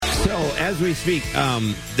So as we speak,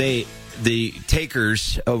 the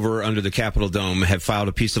takers over under the Capitol Dome have filed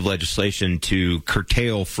a piece of legislation to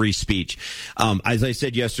curtail free speech. As I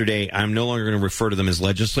said yesterday, I'm no longer going to refer to them as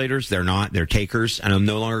legislators. They're not. They're takers. And I'm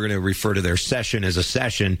no longer going to refer to their session as a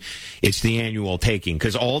session. It's the annual taking,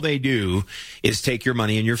 because all they do is take your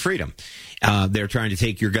money and your freedom. They're trying to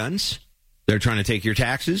take your guns. They're trying to take your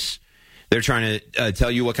taxes. They're trying to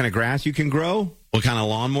tell you what kind of grass you can grow, what kind of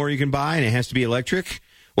lawnmower you can buy, and it has to be electric,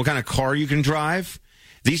 what kind of car you can drive.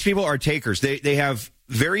 These people are takers. They have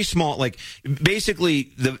very small, like,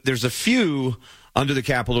 basically, there's a few under the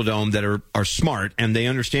Capitol Dome that are smart, and they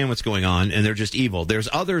understand what's going on, and they're just evil. There's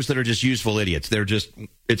others that are just useful idiots.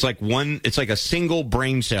 It's like a single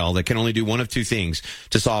brain cell that can only do one of two things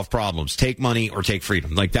to solve problems: take money or take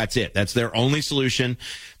freedom. Like, that's it. That's their only solution.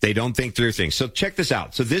 They don't think through things. So check this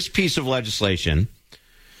out. So this piece of legislation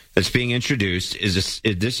that's being introduced is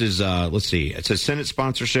let's see. It says Senate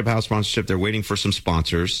sponsorship, House sponsorship. They're waiting for some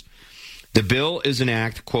sponsors. The bill is an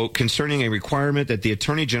act, quote, concerning a requirement that the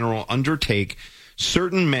Attorney General undertake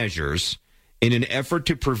certain measures in an effort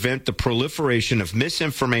to prevent the proliferation of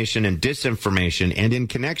misinformation and disinformation, and in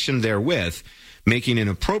connection therewith, making an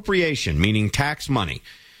appropriation, meaning tax money.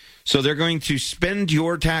 So they're going to spend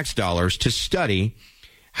your tax dollars to study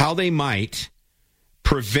how they might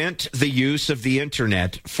prevent the use of the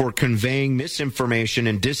internet for conveying misinformation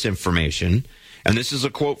and disinformation. And this is a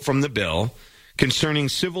quote from the bill: concerning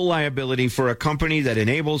civil liability for a company that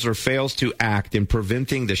enables or fails to act in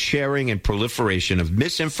preventing the sharing and proliferation of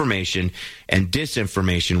misinformation and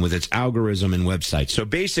disinformation with its algorithm and website. So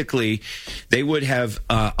basically, they would have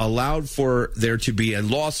allowed for there to be a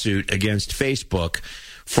lawsuit against Facebook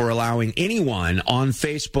for allowing anyone on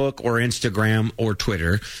Facebook or Instagram or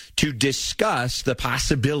Twitter to discuss the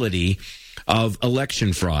possibility of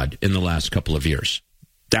election fraud in the last couple of years.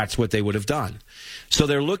 That's what they would have done. So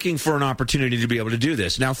they're looking for an opportunity to be able to do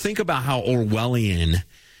this. Now, think about how Orwellian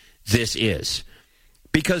this is.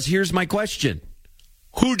 Because here's my question.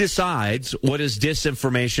 Who decides what is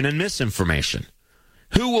disinformation and misinformation?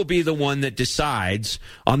 Who will be the one that decides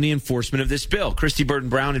on the enforcement of this bill? Kristi, Burton,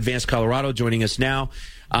 Brown, Advanced Colorado, joining us now.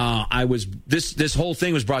 This whole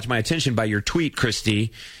thing was brought to my attention by your tweet,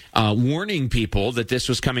 Kristi, warning people that this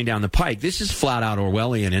was coming down the pike. This is flat out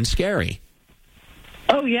Orwellian and scary.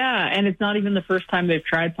 Oh, yeah, and it's not even the first time they've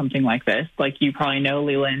tried something like this. Like you probably know,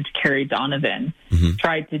 Leland, Kerry Donovan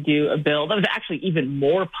tried to do a bill that was actually even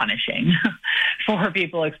more punishing for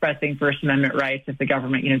people expressing First Amendment rights if the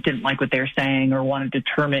government, didn't like what they're saying or wanted to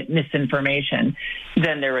term it misinformation.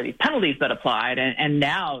 Then there were these penalties that applied, and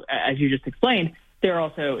now, as you just explained, they're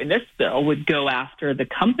also, in this bill, would go after the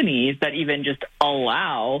companies that even just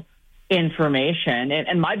allow information.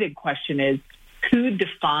 And my big question is, who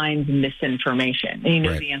defines misinformation? And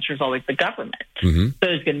right. The answer is always the government. So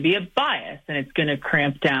there's going to be a bias, and it's going to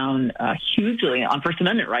cramp down hugely on First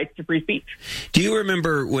Amendment rights to free speech. Do you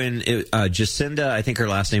remember when Jacinda, I think her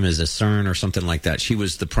last name is Ardern or something like that, she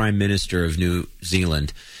was the Prime Minister of New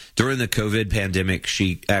Zealand. During the COVID pandemic,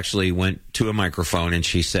 she actually went to a microphone and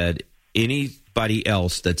she said, anybody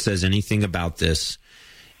else that says anything about this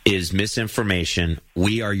is misinformation.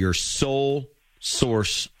 We are your sole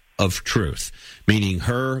source of truth, meaning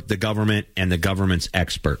her, the government, and the government's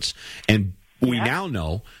experts. And we now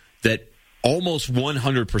know that almost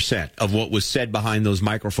 100% of what was said behind those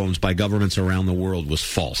microphones by governments around the world was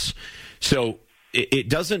false. So it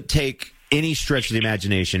doesn't take any stretch of the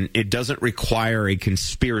imagination. It doesn't require a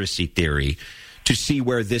conspiracy theory to see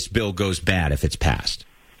where this bill goes bad if it's passed.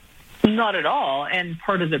 Not at all. And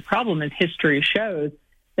part of the problem is history shows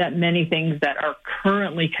that many things that are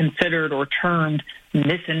currently considered or termed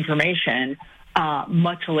misinformation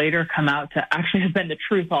much later come out to actually have been the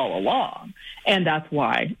truth all along. And that's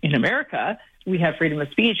why in America we have freedom of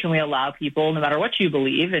speech, and we allow people, no matter what you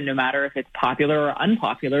believe and no matter if it's popular or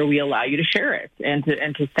unpopular, we allow you to share it and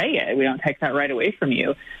to say it. We don't take that right away from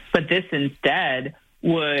you. But this instead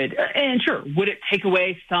would, and sure, would it take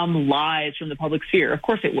away some lies from the public sphere? Of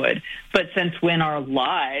course it would. But since when are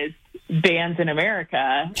lies banned in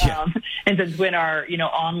America? And since when are,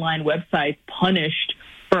 online websites punished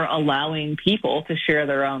for allowing people to share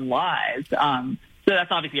their own lies? So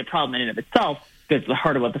that's obviously a problem in and of itself, because the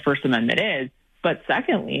heart of what the First Amendment is. But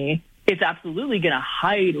secondly, it's absolutely going to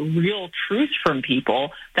hide real truth from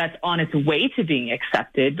people that's on its way to being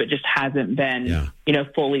accepted, but just hasn't been,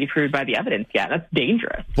 fully proved by the evidence yet. That's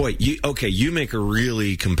dangerous. Boy, you make a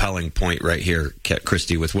really compelling point right here,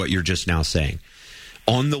 Kristi, with what you're just now saying.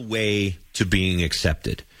 On the way to being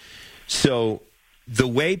accepted. So the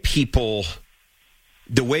way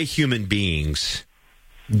human beings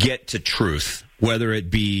get to truth, whether it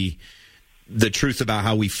be the truth about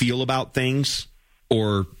how we feel about things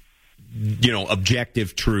or,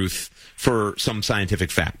 objective truth for some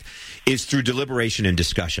scientific fact is through deliberation and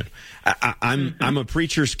discussion. I'm a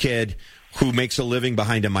preacher's kid who makes a living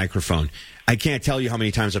behind a microphone. I can't tell you how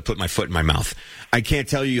many times I've put my foot in my mouth. I can't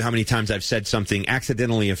tell you how many times I've said something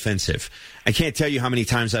accidentally offensive. I can't tell you how many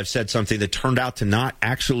times I've said something that turned out to not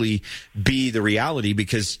actually be the reality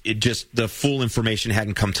because the full information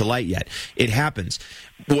hadn't come to light yet. It happens.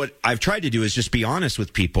 What I've tried to do is just be honest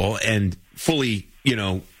with people and fully,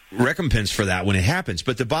 recompense for that when it happens.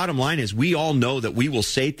 But the bottom line is we all know that we will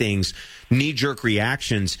say things, knee-jerk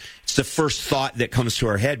reactions. It's the first thought that comes to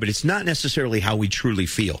our head, but it's not necessarily how we truly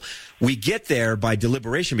feel. We get there by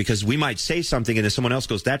deliberation because we might say something and then someone else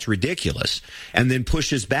goes, that's ridiculous, and then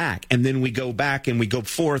pushes back. And then we go back and we go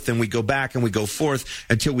forth and we go back and we go forth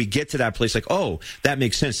until we get to that place like, oh, that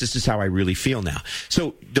makes sense. This is how I really feel now.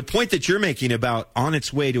 So the point that you're making about on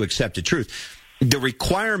its way to accepted truth, the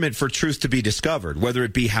requirement for truth to be discovered, whether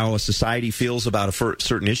it be how a society feels about a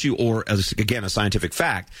certain issue or, again, a scientific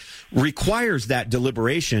fact, requires that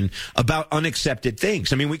deliberation about unaccepted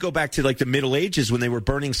things. I mean, we go back to like the Middle Ages when they were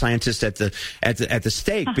burning scientists at the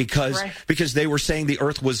stake because they were saying the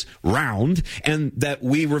Earth was round and that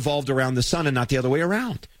we revolved around the sun and not the other way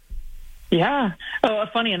around. Yeah. Oh,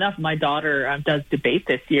 funny enough, my daughter does debate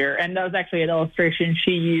this year, and that was actually an illustration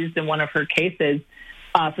she used in one of her cases.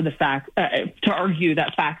 For the fact to argue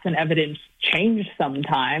that facts and evidence change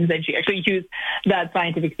sometimes, and she actually used that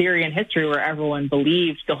scientific theory in history where everyone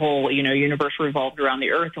believed the whole universe revolved around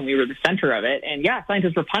the Earth and we were the center of it. And yeah,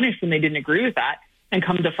 scientists were punished when they didn't agree with that. And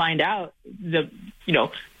come to find out, the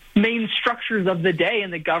main structures of the day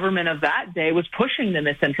and the government of that day was pushing the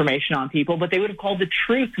misinformation on people, but they would have called the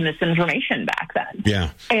truth misinformation back then. Yeah,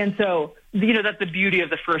 and so. That's the beauty of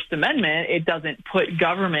the First Amendment. It doesn't put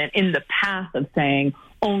government in the path of saying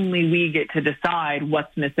only we get to decide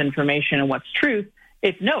what's misinformation and what's truth.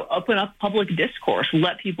 It's no, open up public discourse,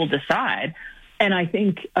 let people decide. And I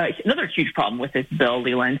think another huge problem with this bill,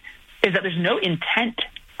 Leland, is that there's no intent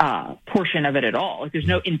portion of it at all. Like, there's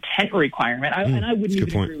no intent requirement. And I wouldn't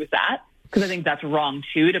even agree with that because I think that's wrong,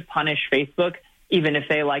 too, to punish Facebook even if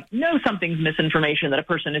they know something's misinformation that a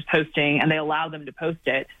person is posting and they allow them to post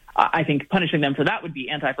it. I think punishing them for that would be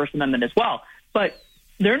anti-First Amendment as well. But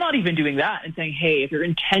they're not even doing that and saying, hey, if you're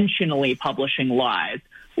intentionally publishing lies,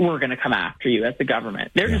 we're going to come after you as the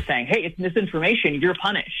government. They're just saying, hey, it's misinformation, you're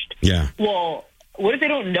punished. Yeah. Well, what if they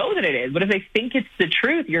don't know that it is? What if they think it's the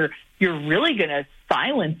truth? You're really going to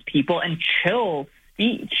silence people and chill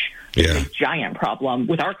speech. Yeah. It's a giant problem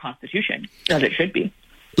with our Constitution, as it should be.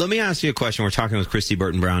 Let me ask you a question. We're talking with Kristi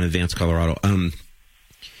Burton Brown in Vance, Colorado.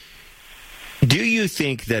 Do you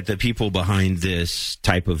think that the people behind this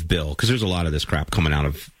type of bill, because there's a lot of this crap coming out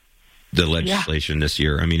of the legislation this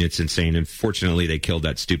year. I mean, it's insane. And fortunately, they killed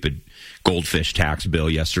that stupid goldfish tax bill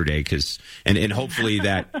yesterday and hopefully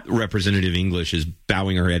that Representative English is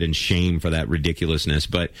bowing her head in shame for that ridiculousness.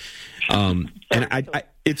 But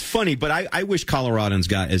it's funny, but I wish Coloradans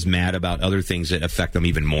got as mad about other things that affect them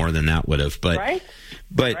even more than that would have. But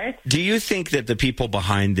do you think that the people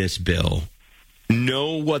behind this bill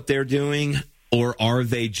know what they're doing, or are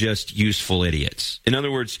they just useful idiots? In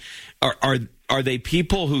other words, are they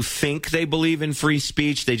people who think they believe in free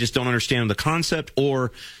speech, they just don't understand the concept,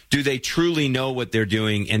 or do they truly know what they're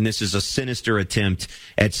doing and this is a sinister attempt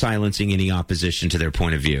at silencing any opposition to their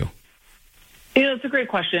point of view? It's a great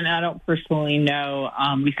question. I don't personally know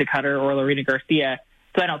Lisa Cutter or Lorena Garcia,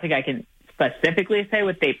 so I don't think I can specifically say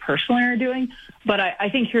what they personally are doing. But I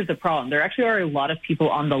think here's the problem. There actually are a lot of people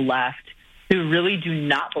on the left who really do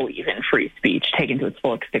not believe in free speech taken to its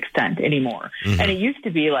full extent anymore. Mm-hmm. And it used to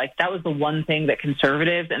be like that was the one thing that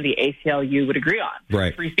conservatives and the ACLU would agree on.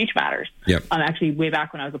 Right. Free speech matters. Yep. Actually, way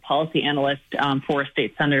back when I was a policy analyst for a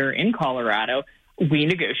state senator in Colorado, we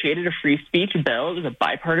negotiated a free speech bill. It was a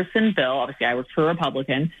bipartisan bill. Obviously, I worked for a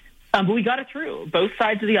Republican, but we got it through. Both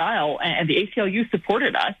sides of the aisle, and the ACLU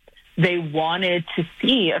supported us. They wanted to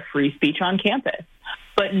see a free speech on campus.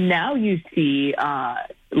 But now you see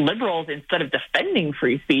liberals, instead of defending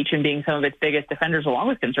free speech and being some of its biggest defenders along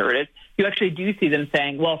with conservatives, you actually do see them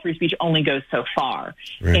saying, well, free speech only goes so far.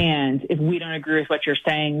 Right. And if we don't agree with what you're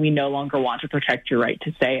saying, we no longer want to protect your right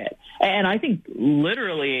to say it. And I think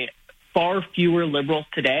literally far fewer liberals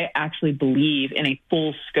today actually believe in a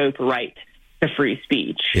full scope right to free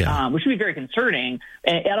speech, which would be very concerning.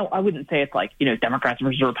 And I wouldn't say it's like, Democrats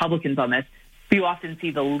versus Republicans on this. You often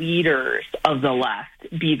see the leaders of the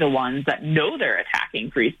left be the ones that know they're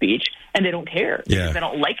attacking free speech, and they don't care. Yeah. They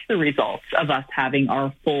don't like the results of us having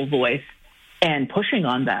our full voice and pushing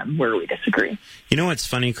on them where we disagree. You know what's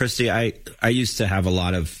funny, Kristi? I used to have a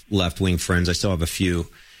lot of left-wing friends. I still have a few.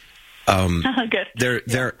 Good.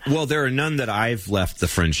 There are none that I've left the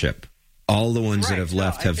friendship. All the ones that have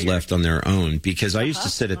left left on their own, because I used to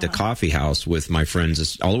sit at the coffee house with my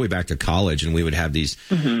friends all the way back to college, and we would have these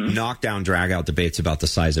knockdown, drag-out debates about the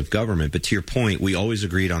size of government. But to your point, we always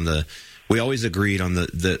agreed on the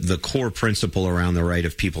core principle around the right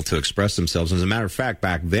of people to express themselves. As a matter of fact,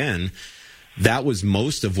 back then, that was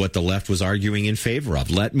most of what the left was arguing in favor of.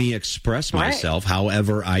 Let me express myself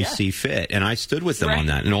however I see fit. And I stood with them on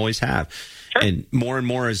that and always have. Sure. And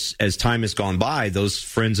more as time has gone by, those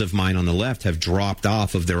friends of mine on the left have dropped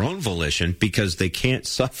off of their own volition because they can't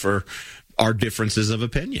suffer our differences of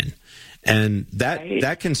opinion. And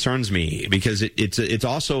that concerns me, because it's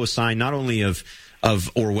also a sign not only of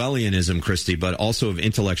Orwellianism, Kristi, but also of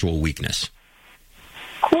intellectual weakness.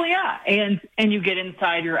 Well, yeah, and you get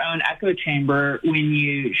inside your own echo chamber when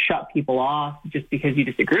you shut people off just because you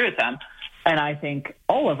disagree with them. And I think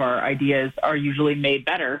all of our ideas are usually made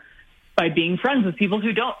better by being friends with people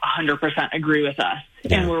who don't 100% agree with us,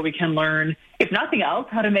 and where we can learn, if nothing else,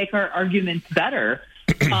 how to make our arguments better.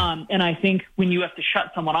 And I think when you have to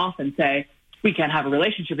shut someone off and say, we can't have a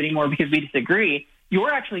relationship anymore because we disagree,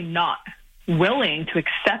 you're actually not willing to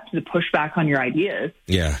accept the pushback on your ideas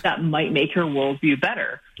that might make your worldview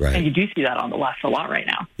better. Right. And you do see that on the left a lot right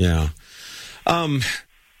now. Yeah.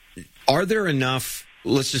 Are there enough,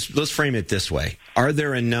 let's frame it this way. Are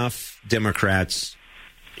there enough Democrats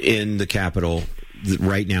in the Capitol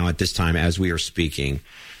right now at this time as we are speaking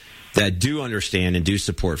that do understand and do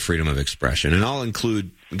support freedom of expression? And I'll include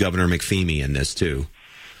Governor McPhee in this too.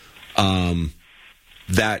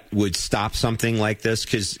 That would stop something like this,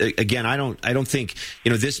 because again, I don't think,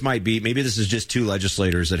 this might be, maybe this is just two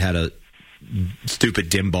legislators that had a stupid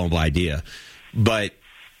dim bulb idea, but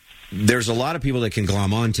there's a lot of people that can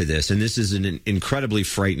glom onto this, and this is an incredibly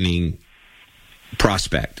frightening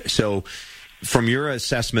prospect. So from your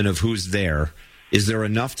assessment of who's there, is there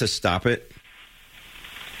enough to stop it?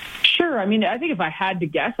 Sure. I mean, I think if I had to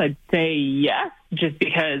guess, I'd say yes, just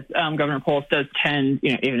because Governor Polis does tend,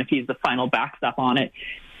 even if he's the final backstop on it,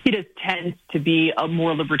 he does tend to be a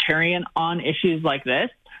more libertarian on issues like this.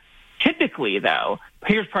 Typically, though,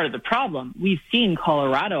 here's part of the problem. We've seen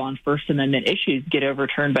Colorado on First Amendment issues get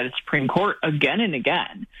overturned by the Supreme Court again and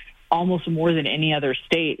again, almost more than any other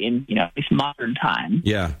state in, at least modern times.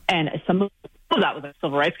 Yeah. And some of that was the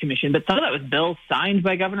Civil Rights Commission, but some of that was bills signed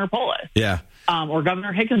by Governor Polis. Yeah. Or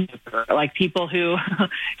Governor Hickenlooper, like people who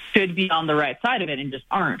should be on the right side of it and just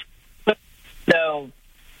aren't. So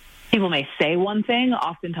people may say one thing,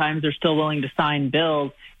 oftentimes they're still willing to sign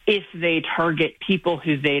bills if they target people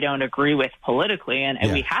who they don't agree with politically. And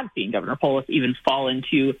we have seen Governor Polis even fall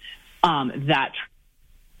into that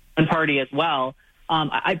party as well.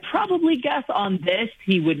 I'd probably guess on this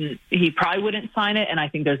he probably wouldn't sign it, and I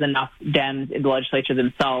think there's enough Dems in the legislature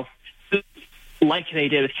themselves, like they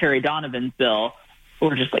did with Kerry Donovan's bill,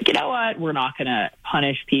 we're just like, you know what, we're not going to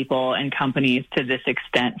punish people and companies to this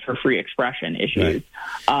extent for free expression issues.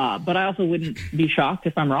 Right. But I also wouldn't be shocked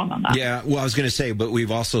if I'm wrong on that. Yeah, well, I was going to say, but we've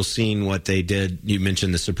also seen what they did. You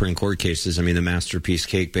mentioned the Supreme Court cases. I mean, the Masterpiece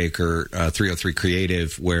Cake Baker 303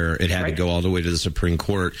 Creative, where it had to go all the way to the Supreme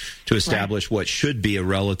Court to establish what should be a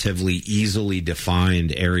relatively easily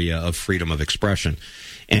defined area of freedom of expression.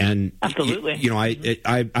 And absolutely,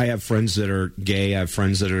 I have friends that are gay. I have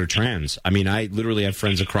friends that are trans. I mean, I literally have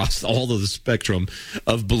friends across all of the spectrum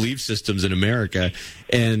of belief systems in America,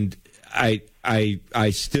 and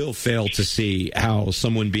I still fail to see how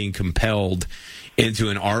someone being compelled into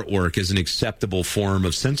an artwork is an acceptable form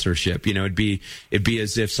of censorship. It'd be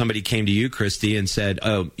as if somebody came to you, Kristi, and said,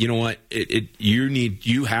 "Oh, you know what?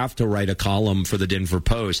 You have to write a column for the Denver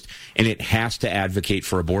Post, and it has to advocate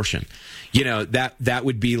for abortion." That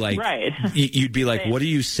would be like, you'd be like, "What are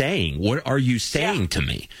you saying? What are you saying to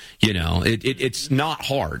me?" It's not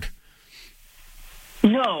hard.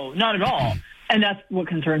 No, not at all. And that's what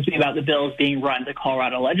concerns me about the bills being run to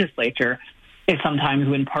Colorado legislature. Is sometimes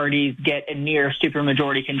when parties get a near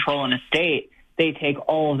supermajority control in a state, they take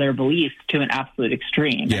all of their beliefs to an absolute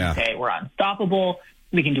extreme and say, we're unstoppable,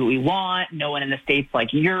 we can do what we want, no one in the state's like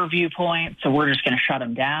your viewpoint, so we're just going to shut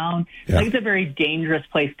them down. Yeah. It's a very dangerous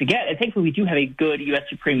place to get. And thankfully, we do have a good U.S.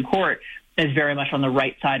 Supreme Court that is very much on the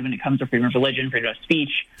right side when it comes to freedom of religion, freedom of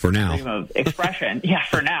speech, for now, freedom of expression.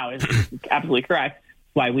 For now is absolutely correct.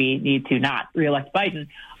 Why we need to not reelect Biden.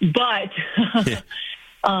 But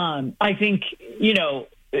I think,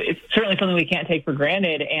 it's certainly something we can't take for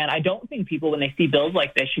granted. And I don't think people, when they see bills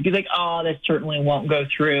like this, should be like, oh, this certainly won't go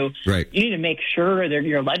through. Right. You need to make sure that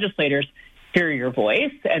your legislators hear your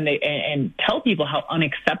voice and tell people how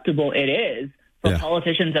unacceptable it is for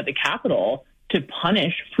politicians at the Capitol to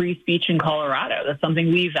punish free speech in Colorado. That's something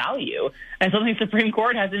we value, and something the Supreme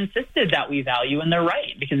Court has insisted that we value, and they're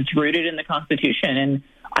right, because it's rooted in the Constitution, and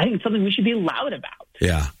I think it's something we should be loud about.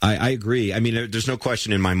 Yeah, I agree. I mean, there's no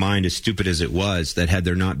question in my mind, as stupid as it was, that had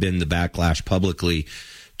there not been the backlash publicly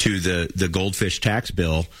to the goldfish tax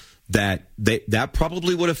bill, that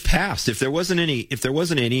probably would have passed. If there wasn't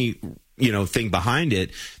any thing behind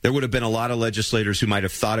it, there would have been a lot of legislators who might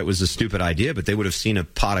have thought it was a stupid idea, but they would have seen a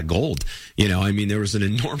pot of gold. I mean, there was an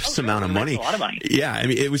enormous amount of money. A lot of money. Yeah, I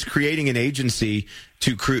mean, it was creating an agency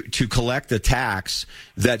to collect a tax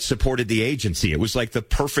that supported the agency. It was like the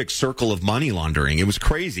perfect circle of money laundering. It was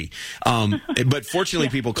crazy. But fortunately,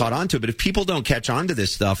 people caught on to it. But if people don't catch on to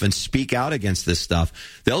this stuff and speak out against this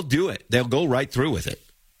stuff, they'll do it. They'll go right through with it.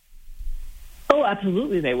 Oh,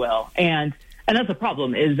 absolutely they will. And that's the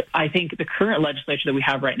problem, is I think the current legislature that we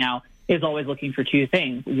have right now is always looking for two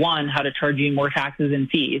things. One, how to charge you more taxes and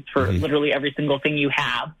fees for literally every single thing you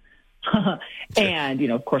have. And,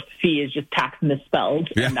 of course, the fee is just tax misspelled,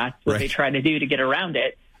 and that's what they try to do to get around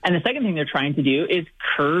it. And the second thing they're trying to do is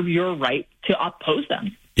curb your right to oppose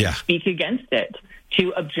them, speak against it,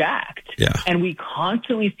 to object. Yeah. And we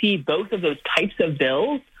constantly see both of those types of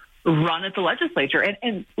bills run at the legislature.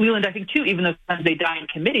 And Leland, I think, too, even though sometimes they die in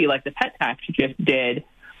committee, like the pet tax you just did,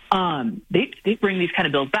 they bring these kind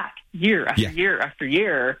of bills back year after year after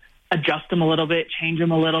year, adjust them a little bit, change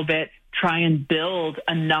them a little bit, try and build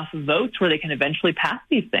enough votes where they can eventually pass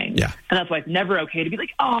these things. Yeah. And that's why it's never okay to be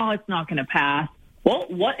like, oh, it's not going to pass. Well,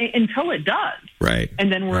 until it does. Right.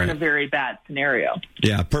 And then we're in a very bad scenario.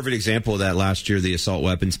 Yeah, perfect example of that last year, the assault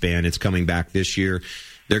weapons ban. It's coming back this year.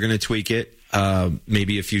 They're going to tweak it,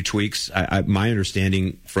 maybe a few tweaks. My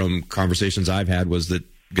understanding from conversations I've had was that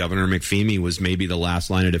Governor McPhee was maybe the last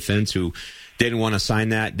line of defense who didn't want to sign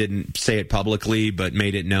that, didn't say it publicly, but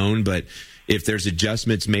made it known. But if there's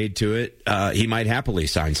adjustments made to it, he might happily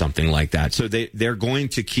sign something like that. So they're going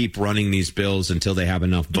to keep running these bills until they have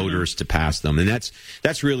enough voters to pass them. And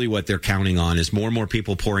that's really what they're counting on, is more and more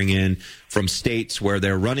people pouring in from states where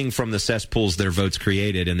they're running from the cesspools their votes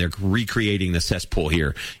created, and they're recreating the cesspool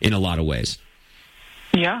here in a lot of ways.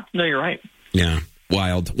 Yeah, no, you're right. Yeah.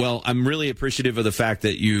 Wild. Well, I'm really appreciative of the fact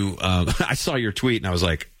that you, I saw your tweet and I was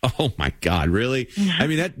like, oh my God, really? I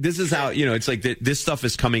mean, this is how, it's like this stuff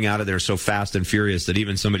is coming out of there so fast and furious that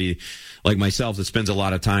even somebody like myself that spends a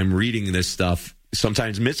lot of time reading this stuff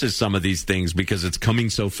sometimes misses some of these things because it's coming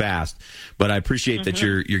so fast. But I appreciate that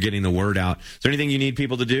you're getting the word out. Is there anything you need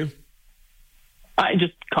people to do?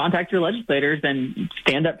 Just contact your legislators and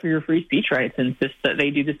stand up for your free speech rights and insist that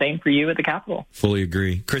they do the same for you at the Capitol. Fully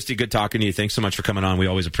agree. Kristi, good talking to you. Thanks so much for coming on. We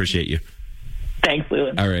always appreciate you. Thanks,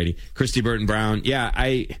 Leland. All righty. Kristi Burton Brown. Yeah,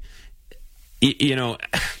 I don't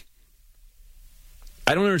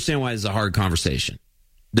understand why this is a hard conversation.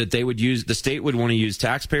 That the state would want to use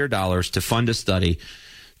taxpayer dollars to fund a study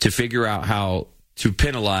to figure out how to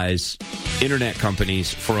penalize internet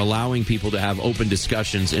companies for allowing people to have open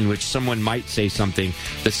discussions in which someone might say something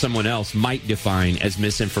that someone else might define as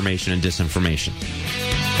misinformation and disinformation.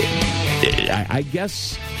 I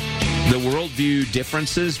guess the worldview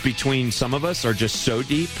differences between some of us are just so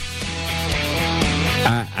deep.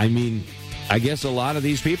 I mean, I guess a lot of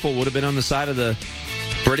these people would have been on the side of the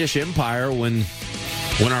British Empire when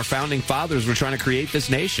our founding fathers were trying to create this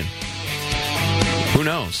nation. Who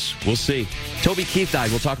knows? We'll see. Toby Keith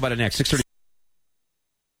died. We'll talk about it next. 6:30.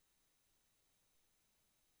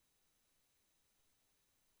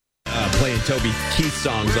 Playing Toby Keith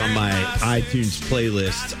songs on my iTunes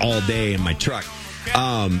playlist all day in my truck.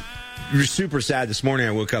 Super sad this morning.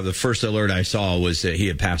 I woke up. The first alert I saw was that he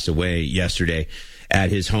had passed away yesterday at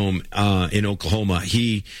his home in Oklahoma.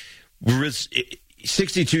 He was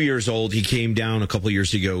 62 years old. He came down a couple of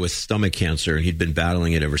years ago with stomach cancer, and he'd been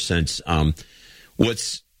battling it ever since.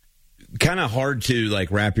 What's kind of hard to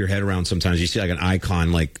wrap your head around sometimes, you see an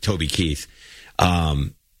icon like Toby Keith,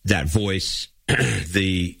 that voice,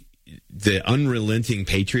 the unrelenting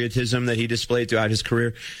patriotism that he displayed throughout his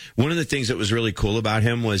career. One of the things that was really cool about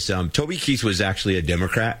him was Toby Keith was actually a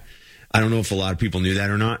Democrat. I don't know if a lot of people knew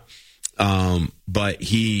that or not. But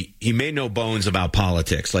he made no bones about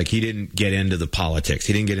politics. He didn't get into the politics.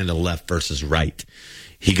 He didn't get into left versus right.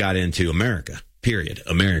 He got into America. Period.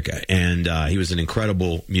 America. And he was an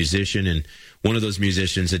incredible musician, and one of those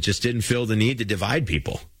musicians that just didn't feel the need to divide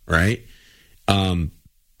people, right?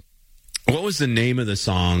 What was the name of the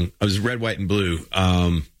song? It was Red, White, and Blue,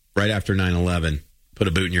 right after 9/11. put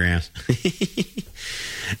a boot in your ass.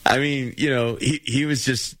 I mean, he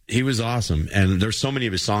was awesome. And there's so many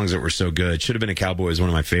of his songs that were so good. Should Have Been a Cowboy is one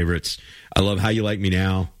of my favorites. I love How You Like Me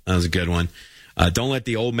Now. That was a good one. Don't Let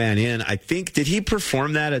the Old Man In. I think, did he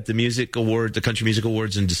perform that at the Country Music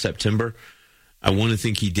Awards in September? I want to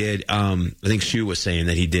think he did. I think Shu was saying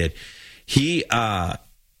that he did.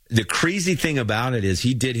 The crazy thing about it is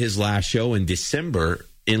he did his last show in December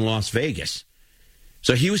in Las Vegas.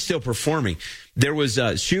 So he was still performing. There was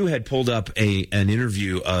Shu had pulled up an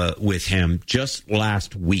interview with him just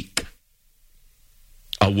last week,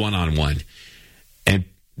 a one-on-one. And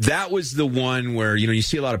that was the one where, you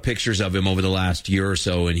see a lot of pictures of him over the last year or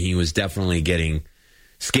so, and he was definitely getting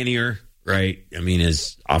skinnier, right? I mean,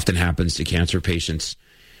 as often happens to cancer patients.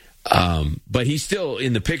 But he's still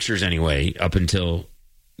in the pictures anyway, up until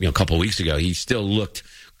a couple of weeks ago. He still looked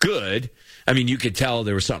good. I mean, you could tell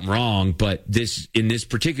there was something wrong, but in this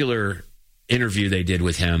particular interview they did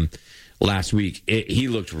with him last week, he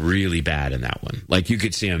looked really bad in that one. Like, you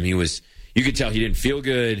could see him. You could tell he didn't feel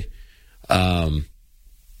good. And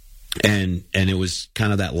it was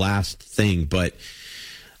kind of that last thing. But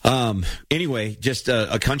anyway, just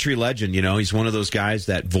a country legend, He's one of those guys,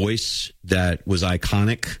 that voice that was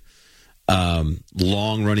iconic,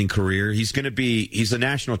 long-running career. He's a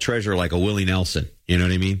national treasure like a Willie Nelson. You know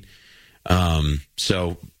what I mean?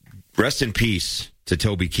 So rest in peace to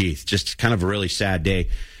Toby Keith. Just kind of a really sad day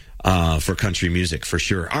for country music, for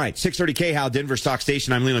sure. All right, 630 K-How, Denver's talk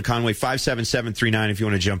station. I'm Leland Conway, 57739 if you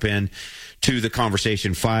want to jump in to the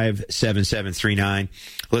conversation, 57739.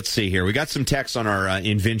 Let's see here. We got some text on our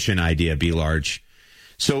invention idea, Be Large.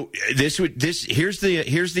 So here's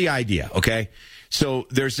the idea, okay? So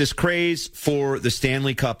there's this craze for the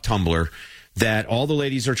Stanley Cup tumbler that all the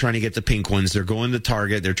ladies are trying to get the pink ones. They're going to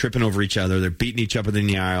Target. They're tripping over each other. They're beating each other in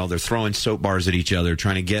the aisle. They're throwing soap bars at each other,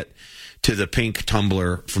 trying to get to the pink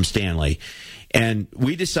tumbler from Stanley. And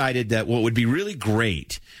we decided that what would be really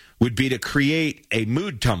great would be to create a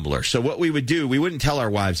mood tumbler. So what we would do, we wouldn't tell our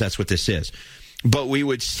wives that's what this is, but we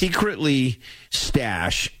would secretly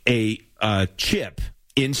stash a chip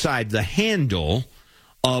inside the handle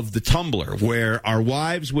of the tumbler, where our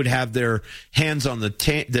wives would have their hands on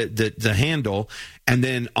the handle, and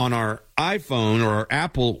then on our iPhone or our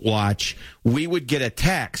Apple Watch, we would get a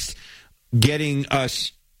text getting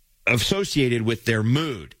us associated with their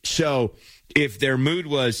mood. So if their mood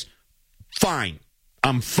was fine,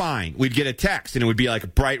 I'm fine, we'd get a text, and it would be like a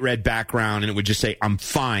bright red background, and it would just say, I'm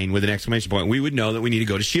fine, with an exclamation point. We would know that we need to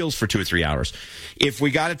go to Shields for 2 or 3 hours. If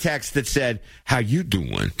we got a text that said, how you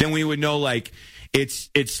doing? Then we would know, like,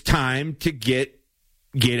 it's time to get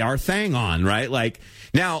our thing on, right? Like,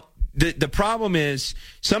 now, the problem is,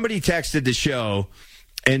 somebody texted the show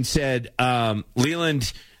and said,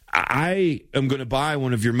 Leland, I am going to buy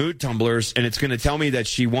one of your mood tumblers, and it's going to tell me that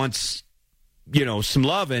she wants, some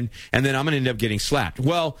loving, and then I'm going to end up getting slapped.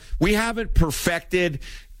 Well, we haven't perfected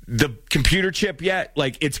the computer chip yet.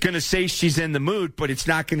 Like, it's going to say she's in the mood, but it's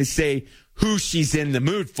not going to say who she's in the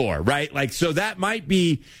mood for, right? Like, so that might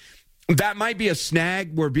be a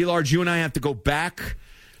snag where, B. Large, you and I have to go back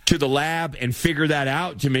to the lab and figure that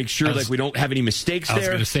out to make sure we don't have any mistakes there. I was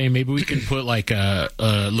going to say, maybe we can put like a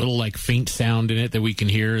little like faint sound in it that we can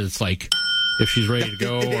hear. It's like if she's ready to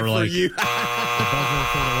go, or like the buzzer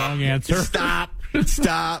for the wrong answer.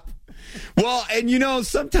 Stop. Well, and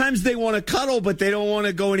sometimes they want to cuddle, but they don't want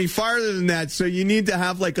to go any farther than that. So you need to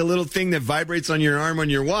have like a little thing that vibrates on your arm on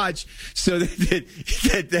your watch, so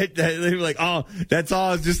that they're like, oh, that's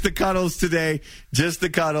all, just the cuddles today, just the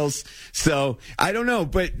cuddles. So I don't know,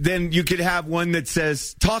 but then you could have one that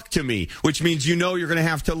says, talk to me, which means you're going to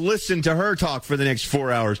have to listen to her talk for the next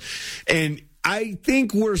 4 hours. And I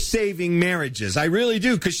think we're saving marriages. I really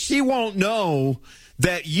do, because she won't know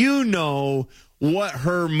that what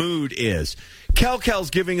her mood is. Kel's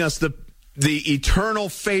giving us the eternal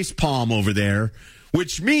face palm over there,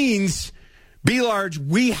 which means, Be Large,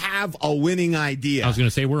 we have a winning idea. I was going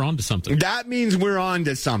to say, we're on to something. That means we're on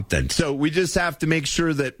to something. So we just have to make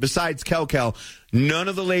sure that besides Kel, none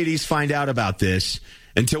of the ladies find out about this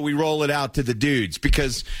until we roll it out to the dudes.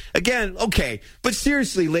 Because, again, okay, but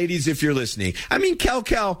seriously, ladies, if you're listening, I mean,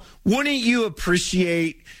 Kel, wouldn't you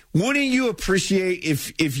appreciate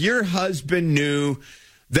if your husband knew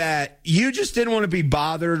that you just didn't want to be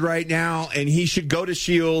bothered right now, and he should go to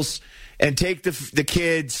Shields and take the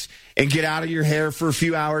kids and get out of your hair for a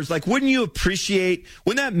few hours? Like, wouldn't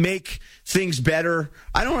that make things better?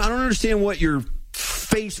 I don't understand what your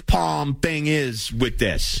face palm thing is with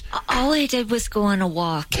this. All I did was go on a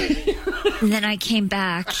walk, and then I came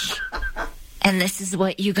back, and this is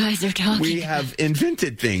what you guys are talking about. We have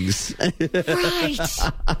invented things. Right.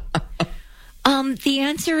 The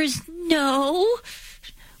answer is no.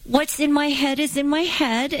 What's in my head is in my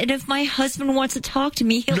head, and if my husband wants to talk to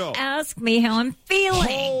me, he'll ask me how I'm feeling.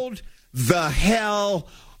 Hold the hell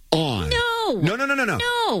on. No.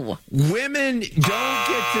 No. Women don't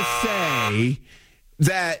get to say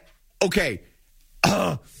that, okay,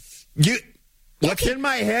 what's in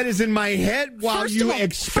my head is in my head while you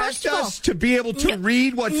expect us to be able to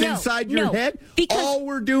read what's inside your head? All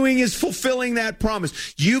we're doing is fulfilling that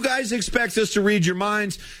promise. You guys expect us to read your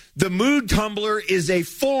minds. The mood tumbler is a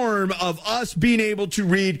form of us being able to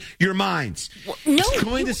read your minds. It's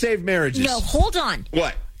going to save marriages. No, hold on.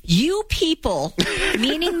 What? You people,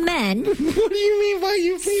 meaning men. What do you mean by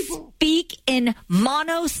you people? Speak in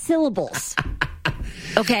monosyllables.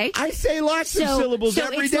 Okay? I say lots of syllables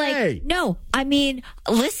every day.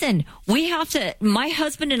 Listen, my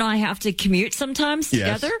husband and I have to commute sometimes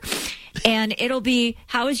together, and it'll be,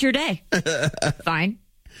 how was your day? Fine.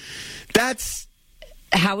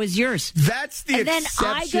 How was yours? That's the exception. And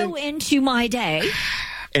then I go into my day.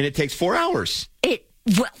 And it takes 4 hours.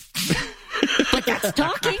 But that's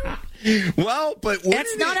talking. Well, but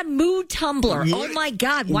that's not a mood tumbler. Oh my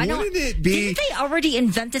God! Why not? Didn't they already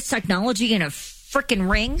invent this technology in a freaking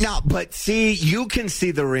ring? No, but see, you can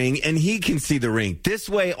see the ring, and he can see the ring. This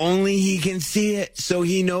way, only he can see it, so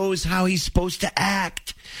he knows how he's supposed to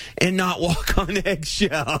act and not walk on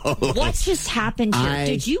eggshells. What's just happened here?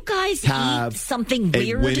 Did you guys eat something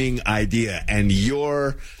weird? A winning idea, and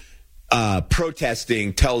your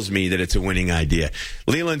protesting tells me that it's a winning idea.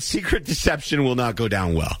 Leland, secret deception will not go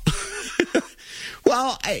down well.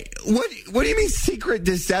 Well, what do you mean secret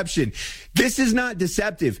deception? This is not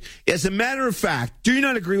deceptive. As a matter of fact, do you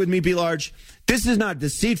not agree with me, B. Large? This is not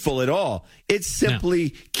deceitful at all. It's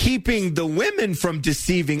simply keeping the women from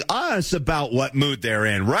deceiving us about what mood they're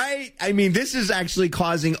in, right? I mean, this is actually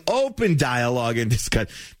causing open dialogue and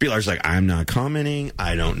discussion. B. Large's like, I'm not commenting.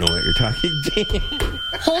 I don't know what you're talking about.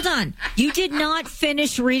 Hold on. You did not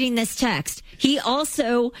finish reading this text. He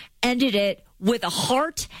also ended it with a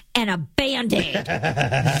heart and a Band-Aid.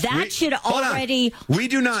 Should already... We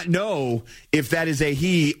do not know if that is a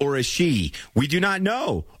he or a she. We do not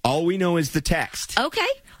know. All we know is the text. Okay.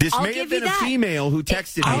 This may have been a female who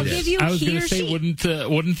texted me I'll this. give you I was going to say, wouldn't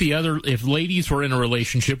the other... If ladies were in a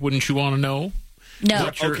relationship, wouldn't you want to know?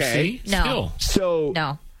 No. Okay. No.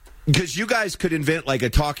 So... Because you guys could invent like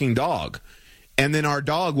a talking dog, and then our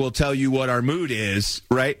dog will tell you what our mood is,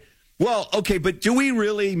 right? Well, okay, but do we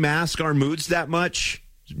really mask our moods that much,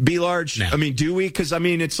 B. Large? No. I mean, do we? Because, I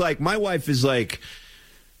mean, it's like, my wife is like,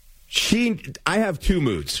 I have two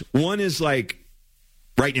moods. One is like,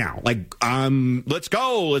 right now, like, let's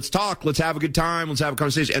go, let's talk, let's have a good time, let's have a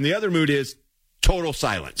conversation. And the other mood is total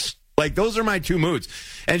silence. Like, those are my two moods.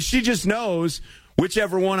 And she just knows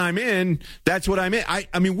whichever one I'm in, that's what I'm in. I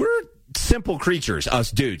mean, we're simple creatures,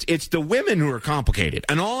 us dudes. It's the women who are complicated.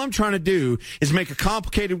 And all I'm trying to do is make a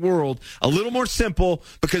complicated world a little more simple,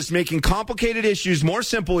 because making complicated issues more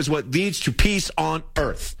simple is what leads to peace on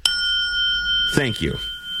earth. Thank you.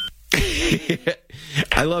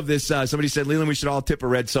 I love this. Somebody said, Leland, we should all tip a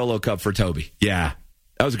red Solo cup for Toby. Yeah.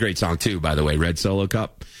 That was a great song, too, by the way, Red Solo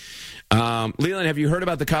Cup. Leland, have you heard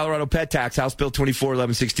about the Colorado pet tax, House Bill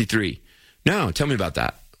 24-1163? No, tell me about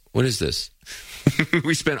that. What is this?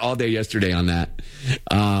 We spent all day yesterday on that.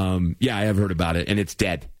 Yeah, I have heard about it, and it's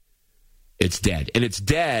dead. It's dead. And it's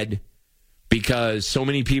dead because so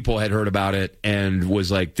many people had heard about it and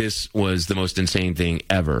was like, this was the most insane thing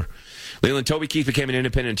ever. Leland, Toby Keith became an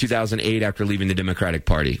independent in 2008 after leaving the Democratic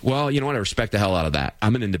Party. Well, you know what? I respect the hell out of that.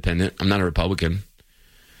 I'm an independent. I'm not a Republican.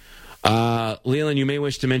 Leland, you may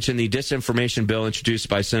wish to mention the disinformation bill introduced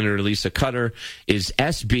by Senator Lisa Cutter is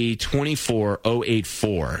SB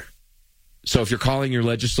 24084. So if you're calling your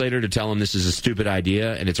legislator to tell them this is a stupid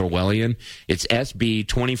idea and it's Orwellian, it's SB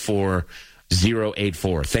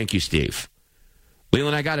 24084. Thank you, Steve.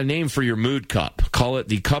 Leland, I got a name for your mood cup. Call it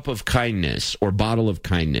the cup of kindness or bottle of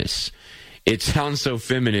kindness. It sounds so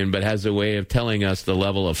feminine, but has a way of telling us the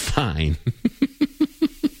level of fine.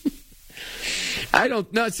 I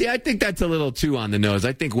don't know. See, I think that's a little too on the nose.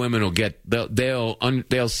 I think women will get,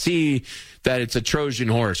 they'll see that it's a Trojan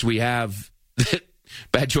horse. We have,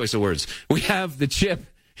 bad choice of words. We have the chip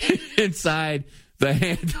inside the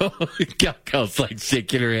handle. Gal's like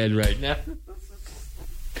shaking her head right now.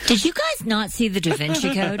 Did you guys not see the Da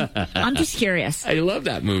Vinci Code? I'm just curious. I love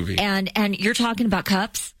that movie. And you're talking about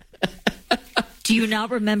cups? Do you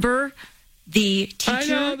not remember the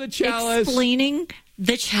teacher explaining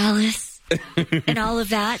the chalice? And all of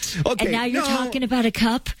that. Okay, and now you're talking about a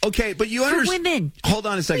cup. Okay, but you understand. For women. Hold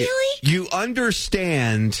on a second. Really? You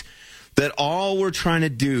understand that all we're trying to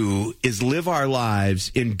do is live our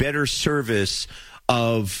lives in better service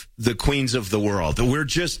of the queens of the world. We're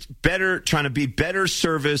just trying to be better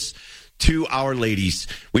service to our ladies.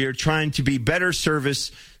 We are trying to be better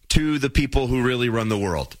service to the people who really run the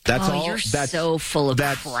world. That's all. You're so full of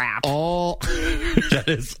crap. That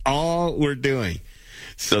is all we're doing.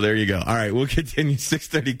 So there you go. All right, we'll continue.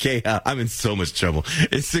 630 KHOW. I'm in so much trouble.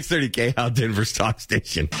 It's 630 KHOW, Denver's talk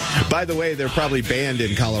station. By the way, they're probably banned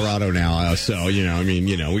in Colorado now. So,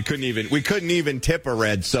 we couldn't even tip a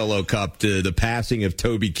red Solo cup to the passing of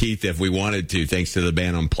Toby Keith if we wanted to, thanks to the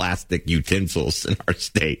ban on plastic utensils in our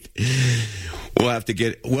state. We'll have to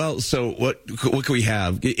get, so what can we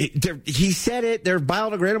have? He said it. They're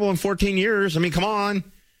biodegradable in 14 years. I mean, come on.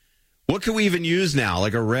 What can we even use now?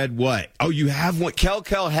 Like a red what? Oh, you have one.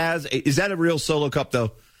 Kel has. Is that a real Solo cup,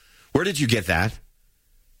 though? Where did you get that?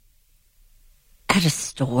 At a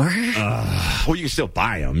store. Well, you can still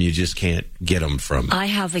buy them. You just can't get them from. I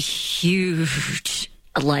have a huge,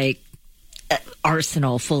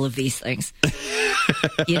 arsenal full of these things.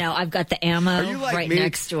 I've got the ammo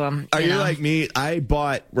next to them. Are you like me? I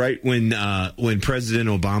bought right when President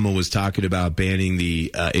Obama was talking about banning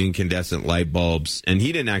the incandescent light bulbs, and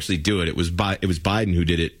he didn't actually do it. It was Biden who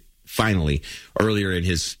did it finally earlier in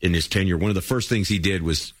his tenure. One of the first things he did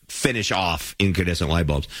was finish off incandescent light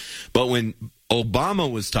bulbs. But when Obama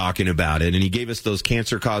was talking about it, and he gave us those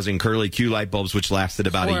cancer-causing curly Q light bulbs, which lasted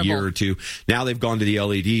about a year or two. Now they've gone to the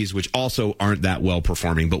LEDs, which also aren't that well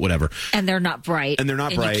performing, but whatever. And they're not bright. You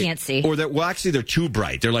can't see. Or they're too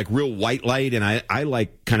bright. They're like real white light, and I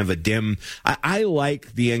like kind of a dim. I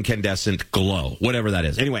like the incandescent glow, whatever that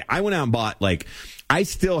is. Anyway, I went out and bought I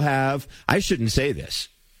shouldn't say this.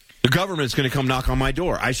 The government's going to come knock on my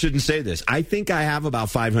door. I shouldn't say this. I think I have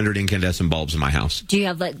about 500 incandescent bulbs in my house. Do you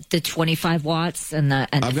have the 25 watts and the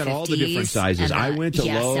I've got 50s all the different sizes. I went to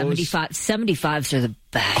Lowe's. 75s are the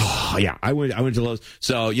best. Oh, yeah. I went to Lowe's.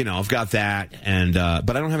 So, I've got that. And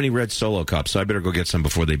but I don't have any red Solo cups, so I better go get some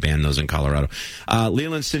before they ban those in Colorado.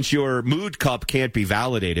 Leland, since your mood cup can't be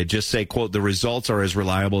validated, just say, quote, the results are as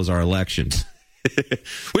reliable as our elections.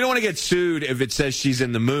 We don't want to get sued if it says she's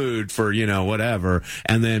in the mood for, whatever,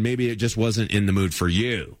 and then maybe it just wasn't in the mood for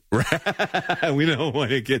you. Right? We don't want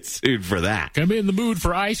to get sued for that. Can be in the mood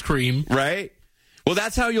for ice cream. Right? Well,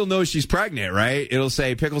 that's how you'll know she's pregnant, right? It'll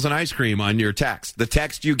say pickles and ice cream on your text. The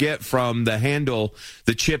text you get from the handle,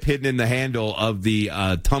 the chip hidden in the handle of the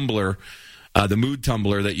tumbler, the mood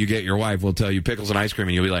tumbler that you get your wife will tell you pickles and ice cream,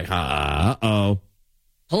 and you'll be like, uh-oh.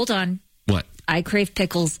 Hold on. What? I crave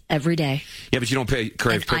pickles every day. Yeah, but you don't crave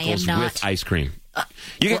pickles with ice cream.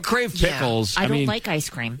 You can crave pickles. Yeah, I don't like ice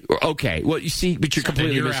cream. Okay. Well, you see, but you're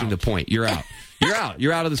completely missing the point. You're out. You're out.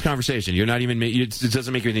 You're out of this conversation. You're not even. It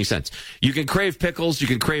doesn't make any sense. You can crave pickles. You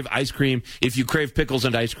can crave ice cream. If you crave pickles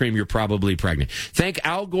and ice cream, you're probably pregnant. Thank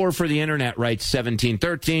Al Gore for the internet. Writes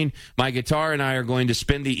 1713. My guitar and I are going to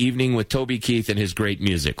spend the evening with Toby Keith and his great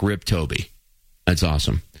music. Rip Toby. That's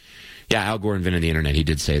awesome. Yeah, Al Gore invented the internet. He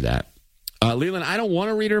did say that. Leland, I don't want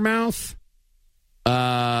to read her mouth.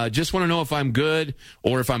 Just want to know if I'm good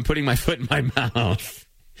or if I'm putting my foot in my mouth.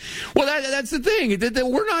 Well, that's the thing.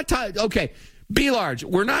 We're not okay. Be large.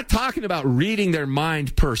 We're not talking about reading their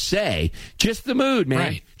mind per se. Just the mood, man.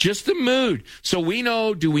 Right. Just the mood. So we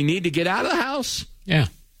know, do we need to get out of the house? Yeah.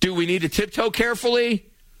 Do we need to tiptoe carefully?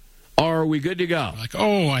 Or are we good to go?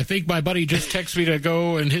 I think my buddy just texted me to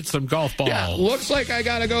go and hit some golf balls. Yeah, looks like I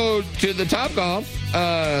got to go to the Topgolf,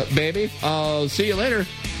 baby. I'll see you later.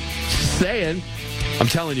 Saying, I'm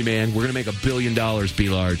telling you, man, we're going to make $1 billion, be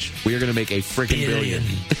large. We are going to make a freaking billion.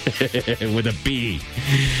 With a B.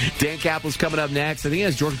 Dan Kaplan's coming up next. I think he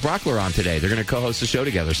has George Brockler on today. They're going to co-host the show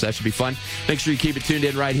together, so that should be fun. Make sure you keep it tuned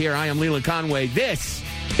in right here. I am Leland Conway. This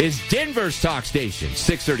is Denver's Talk Station,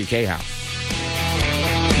 630 KHOW.